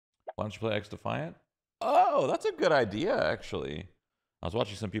Why don't you play Xdefiant? Oh, that's a good idea, actually. I was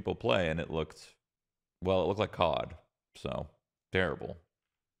watching some people play, and it looked like COD. So, terrible. It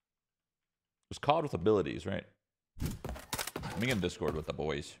was COD with abilities, right? Let me get in Discord with the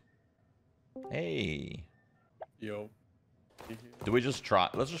boys. Hey. Yo. Do we just try?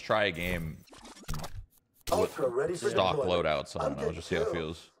 Let's just try a game with stock loadouts. I don't know. Just see how it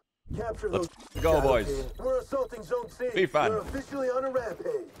feels. Let's go, boys. We're assaulting Zone C. Be fun. We're officially on a rampage.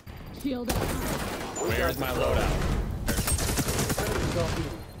 Shield up. Where's my loadout?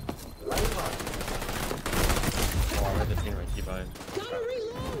 Oh, I read the team right behind. Gotta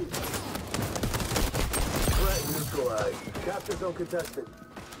reload. Threat neutralized. Capture zone contested.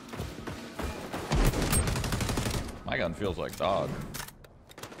 My gun feels like dog.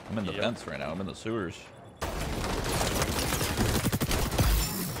 I'm in the vents right now. I'm in the sewers.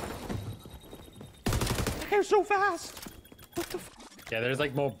 They're so fast. What the f? Yeah, there's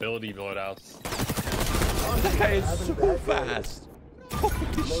like mobility loadouts. That guy is so fast.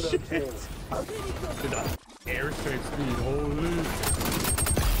 Holy shit. Dude, that airstrike speed, holy.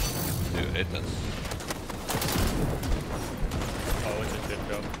 Dude, it does. Oh, it just did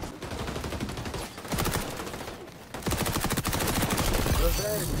go.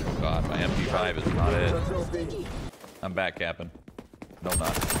 Oh god, my MP5 is not it. I'm back capping. No, I'm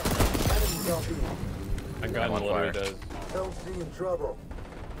not. I got one fire. Does. Don't see in trouble.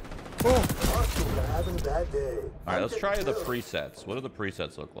 Oh. Having a bad day. All right, let's try the presets. What do the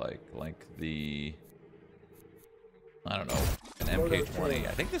presets look like? Like the, I don't know, an MK20.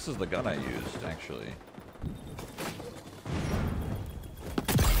 I think this is the gun I used, actually.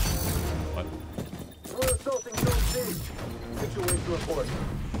 What? We're assaulting Zone C. Situation report.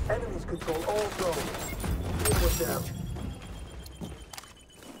 Enemies control all zones. Deal with them.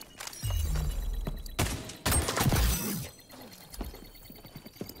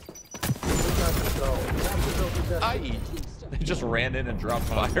 They just ran in and dropped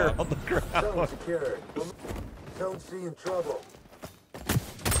fire on the ground. Zone secured. Zone C in trouble.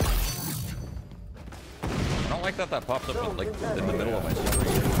 I don't like that pops up like in the middle of my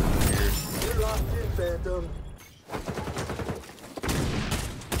screen. Weird. You're locked in, Phantom.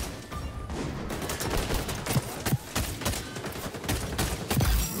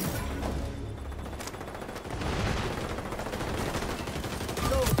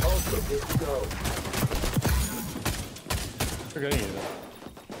 Here we go. We're gonna use it.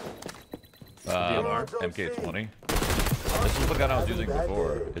 MK20. This is the gun I was using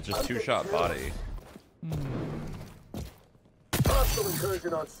before. It's just two-shot body. Hostile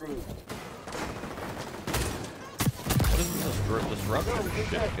incursion on scene. What is this disruption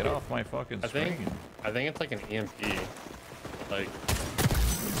shit? Get off my fucking screen. I think it's like an EMP. Like.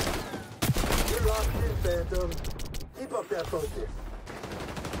 You're locked in, Phantom. Keep up that focus.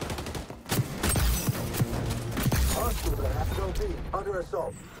 Under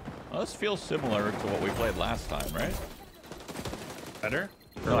assault. Well, this feels similar to what we played last time, right? Better?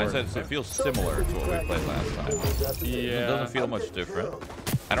 No, I said it feels similar to what we played last time. Yeah. It doesn't feel much different.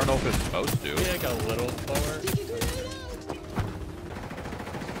 I don't know if it's supposed to. Yeah, like a little slower.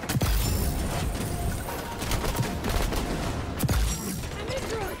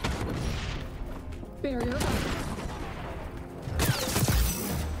 Barrier up.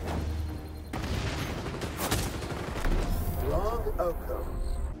 Outcome.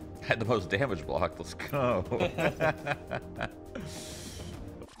 Had the most damage block. Let's go.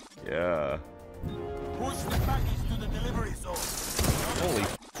 Yeah. Push the package to the delivery zone. Holy,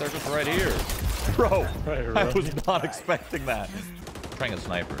 they're just right here. Bro, I was not expecting that. Trying a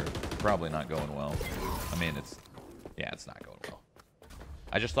sniper. Probably not going well. I mean, it's not going well.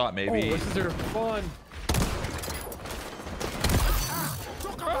 I just thought maybe. Oh, this is their fun.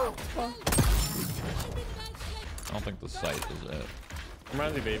 I don't think the sight is it. Come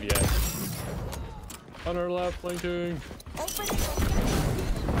around the baby X. On our left, flanking.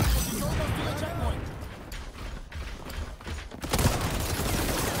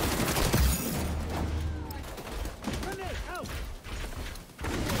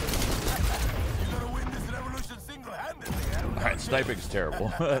 Alright, sniping's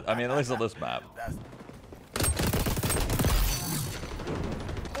terrible. I mean, at least on this map.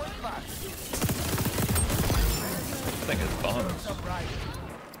 Thing is buns.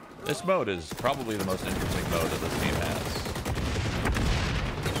 This mode is probably the most interesting mode that this team has.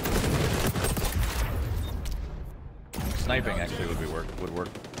 Sniping actually would work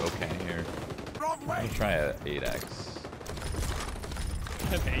okay here. I'm gonna try a 8x.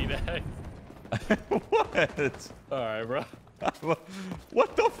 An 8x? What? Alright, bro.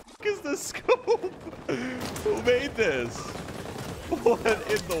 What the f is this scope? Who made this? What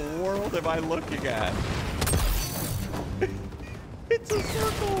in the world am I looking at? It's a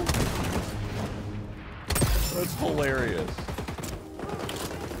circle. That's hilarious.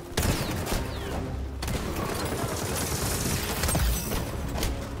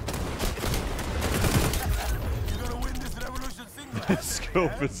 You're gonna win this revolution single. This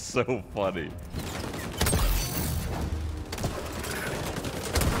scope is so funny.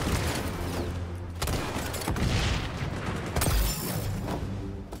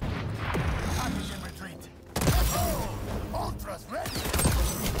 Package in retreat. Oh, Ultras ready.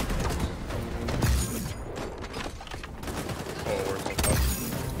 Oh, we're so tough.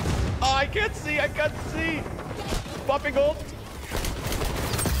 Oh, I can't see. I can't see. Bumping ult.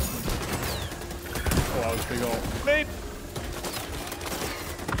 Oh, that was big ult. Mate.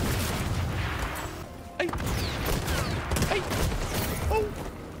 Ay. Ay. Oh.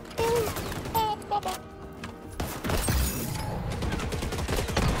 Oh. Oh, mama.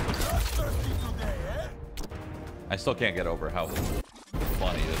 Thirsty today, eh? I still can't get over how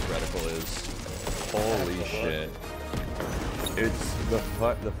funny this reticle is. Holy shit. It's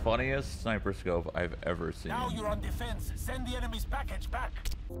the funniest sniper scope I've ever seen. Now you're on defense. Send the enemy's package back.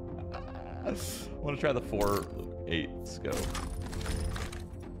 I want to try the 4.8 scope.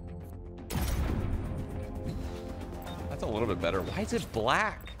 That's a little bit better. Why is it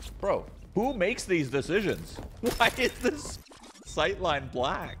black? Bro, who makes these decisions? Why is this sightline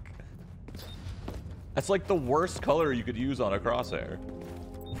black? That's like the worst color you could use on a crosshair.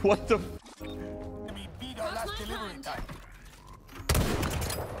 What the? Enemy beat our last delivery time.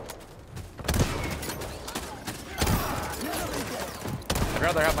 I'd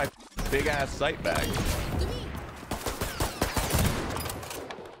rather have my big ass sight bag.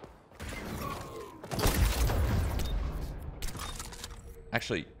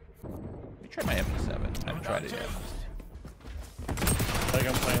 Actually, let me try my MP7. I haven't tried it yet. Like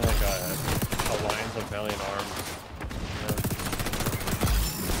I'm playing like a Alliance of Valiant Arms.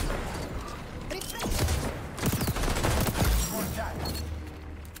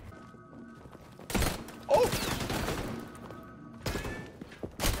 Oh!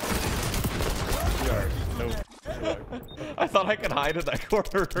 You are so I thought I could hide in that corner.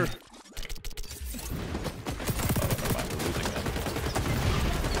 Oh, never mind, we're losing them.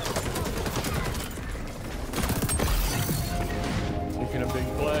 making a big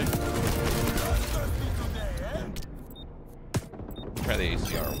play. Try the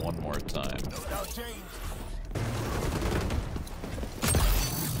ACR one more time.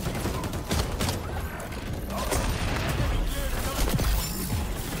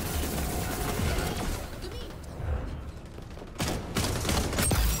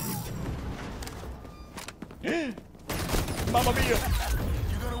 Mamma mia!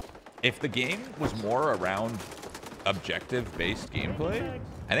 If the game was more around objective-based gameplay,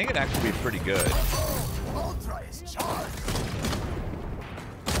 I think it'd actually be pretty good.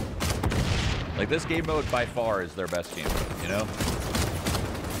 Like, this game mode by far is their best game mode, you know?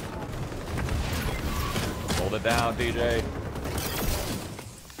 Hold it down, DJ.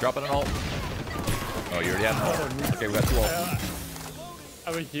 Dropping an ult. Oh, you already had an ult. Okay, we got two ults.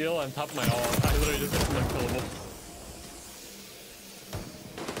 I have a heal on top of my ult. I literally just hit him unkillable.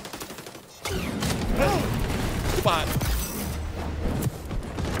 Come on.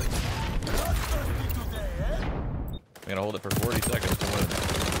 I'm gonna hold it for 40 seconds to win.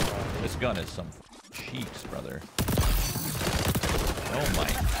 This gun is some cheeks, brother. Oh my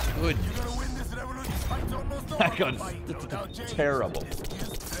goodness. That gun's terrible.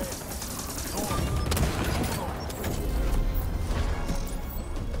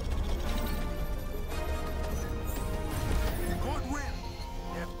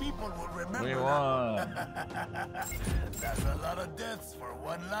 We won. That's a lot of deaths for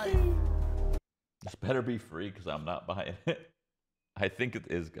one life. This better be free because I'm not buying it. I think it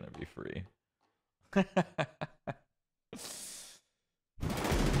is gonna be free.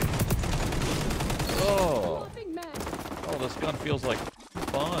 Oh. Oh, this gun feels like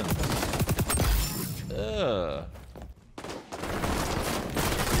fun. Ugh.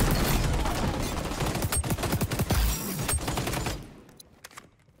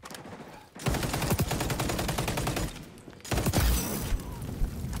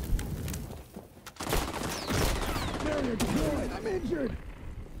 I'm injured.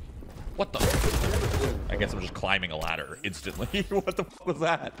 What the? I guess I'm just climbing a ladder instantly. What the fuck was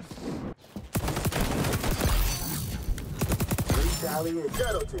that? Retaliate.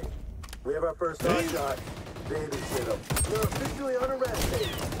 Shadow team. We have our first shot. Babysit them. We're officially on a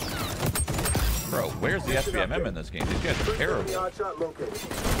rampage. Bro, where's the SBMM in this game? These guys are terrible. Shot located.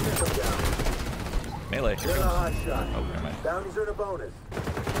 Get them down. Melee. You're a hot shot. Oh, never mind. Bounties are a bonus.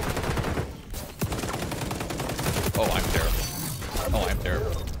 Oh, I'm terrible. Oh, I'm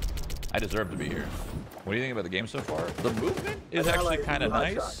terrible. I deserve to be here. What do you think about the game so far? The movement is actually kind of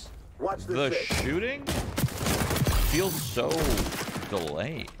nice. Watch The this. shooting feels so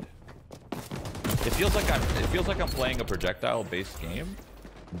delayed. It feels like I'm playing a projectile-based game,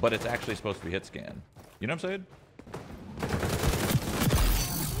 but it's actually supposed to be hit scan. You know what I'm saying?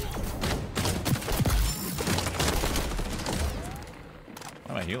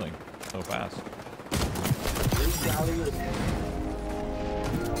 Why am I healing so fast?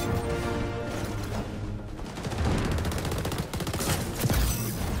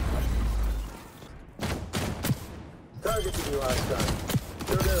 Targeting you last time.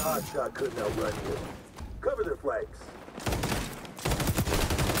 Sure their hot shot couldn't outrun you. Cover their flanks.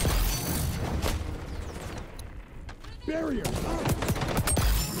 Barrier.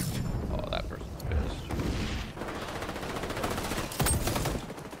 Oh, that person's pissed.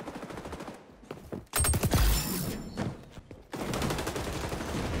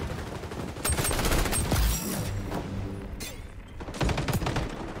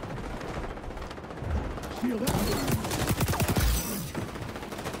 Shield out.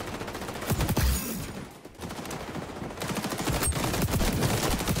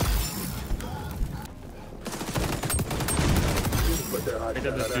 I picked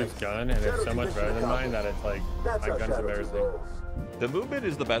up this dude's gun, and it's so much better than mine that it's like, my gun's embarrassing. The movement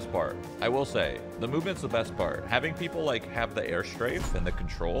is the best part. I will say, the movement's the best part. Having people like have the air strafe and the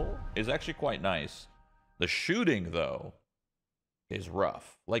control is actually quite nice. The shooting though is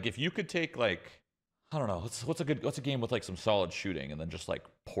rough. Like if you could take like, I don't know, what's a game with like some solid shooting and then just like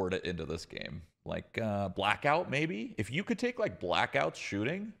port it into this game? Like Blackout maybe? If you could take like Blackout's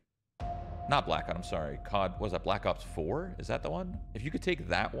shooting, not Blackout, I'm sorry. COD, was that Black Ops 4? Is that the one? If you could take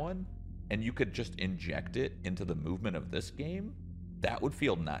that one and you could just inject it into the movement of this game, that would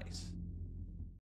feel nice.